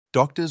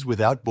Doctors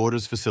Without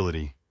Borders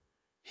facility,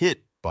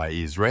 hit by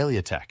Israeli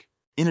attack.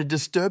 In a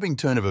disturbing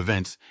turn of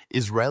events,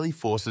 Israeli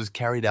forces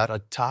carried out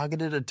a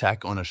targeted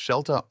attack on a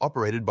shelter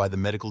operated by the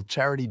medical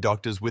charity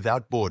Doctors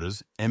Without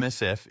Borders,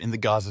 MSF, in the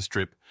Gaza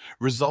Strip,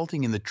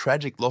 resulting in the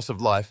tragic loss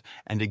of life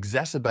and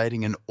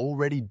exacerbating an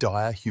already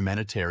dire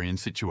humanitarian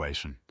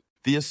situation.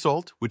 The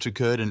assault, which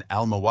occurred in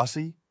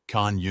Al-Mawasi,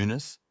 Khan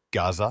Yunis,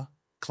 Gaza,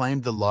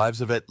 claimed the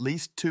lives of at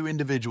least 2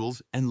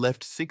 individuals and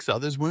left 6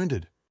 others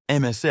wounded.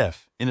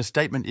 MSF, in a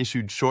statement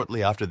issued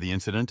shortly after the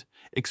incident,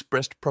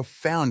 expressed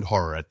profound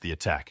horror at the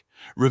attack,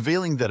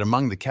 revealing that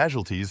among the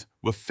casualties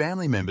were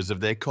family members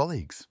of their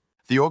colleagues.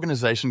 The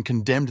organization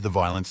condemned the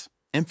violence,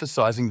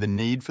 emphasizing the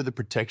need for the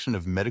protection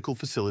of medical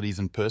facilities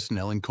and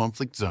personnel in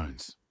conflict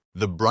zones.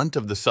 The brunt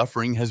of the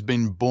suffering has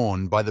been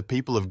borne by the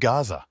people of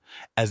Gaza,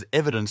 as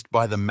evidenced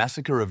by the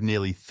massacre of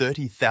nearly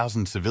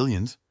 30,000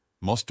 civilians,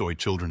 mostly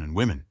children and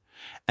women,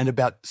 and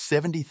about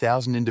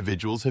 70,000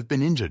 individuals have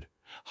been injured,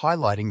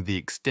 highlighting the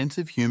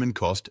extensive human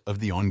cost of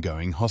the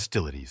ongoing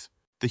hostilities.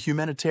 The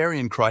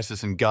humanitarian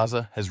crisis in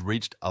Gaza has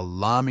reached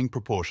alarming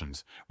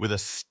proportions, with a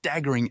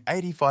staggering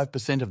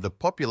 85% of the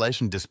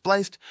population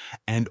displaced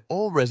and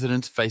all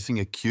residents facing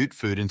acute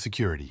food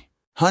insecurity.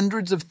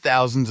 Hundreds of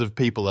thousands of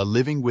people are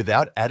living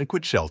without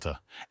adequate shelter,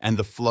 and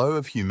the flow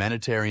of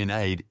humanitarian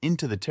aid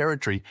into the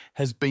territory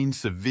has been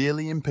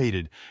severely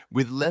impeded,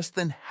 with less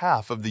than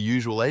half of the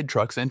usual aid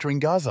trucks entering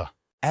Gaza.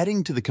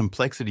 Adding to the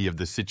complexity of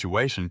the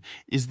situation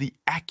is the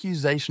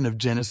accusation of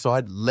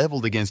genocide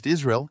leveled against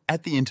Israel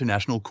at the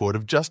International Court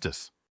of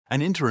Justice.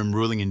 An interim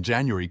ruling in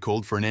January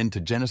called for an end to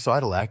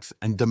genocidal acts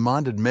and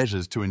demanded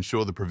measures to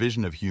ensure the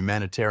provision of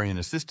humanitarian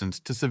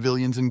assistance to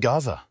civilians in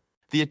Gaza.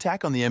 The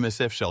attack on the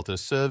MSF shelter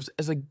serves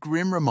as a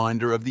grim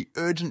reminder of the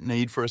urgent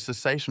need for a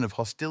cessation of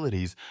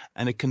hostilities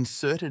and a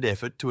concerted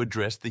effort to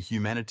address the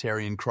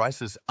humanitarian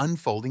crisis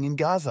unfolding in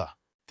Gaza.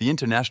 The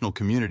international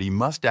community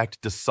must act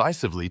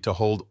decisively to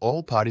hold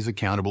all parties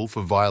accountable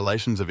for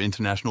violations of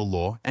international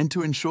law and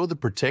to ensure the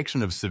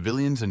protection of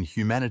civilians and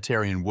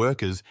humanitarian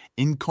workers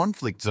in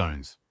conflict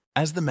zones.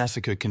 As the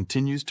massacre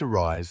continues to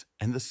rise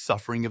and the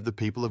suffering of the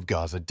people of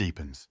Gaza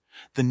deepens,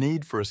 the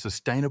need for a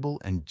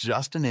sustainable and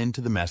just an end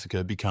to the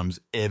massacre becomes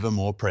ever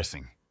more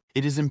pressing.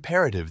 It is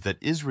imperative that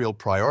Israel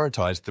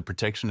prioritize the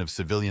protection of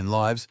civilian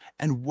lives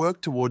and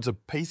work towards a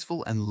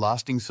peaceful and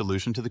lasting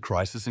solution to the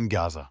crisis in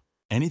Gaza.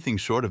 Anything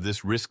short of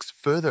this risks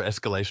further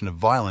escalation of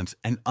violence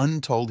and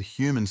untold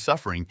human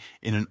suffering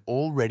in an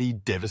already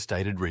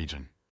devastated region.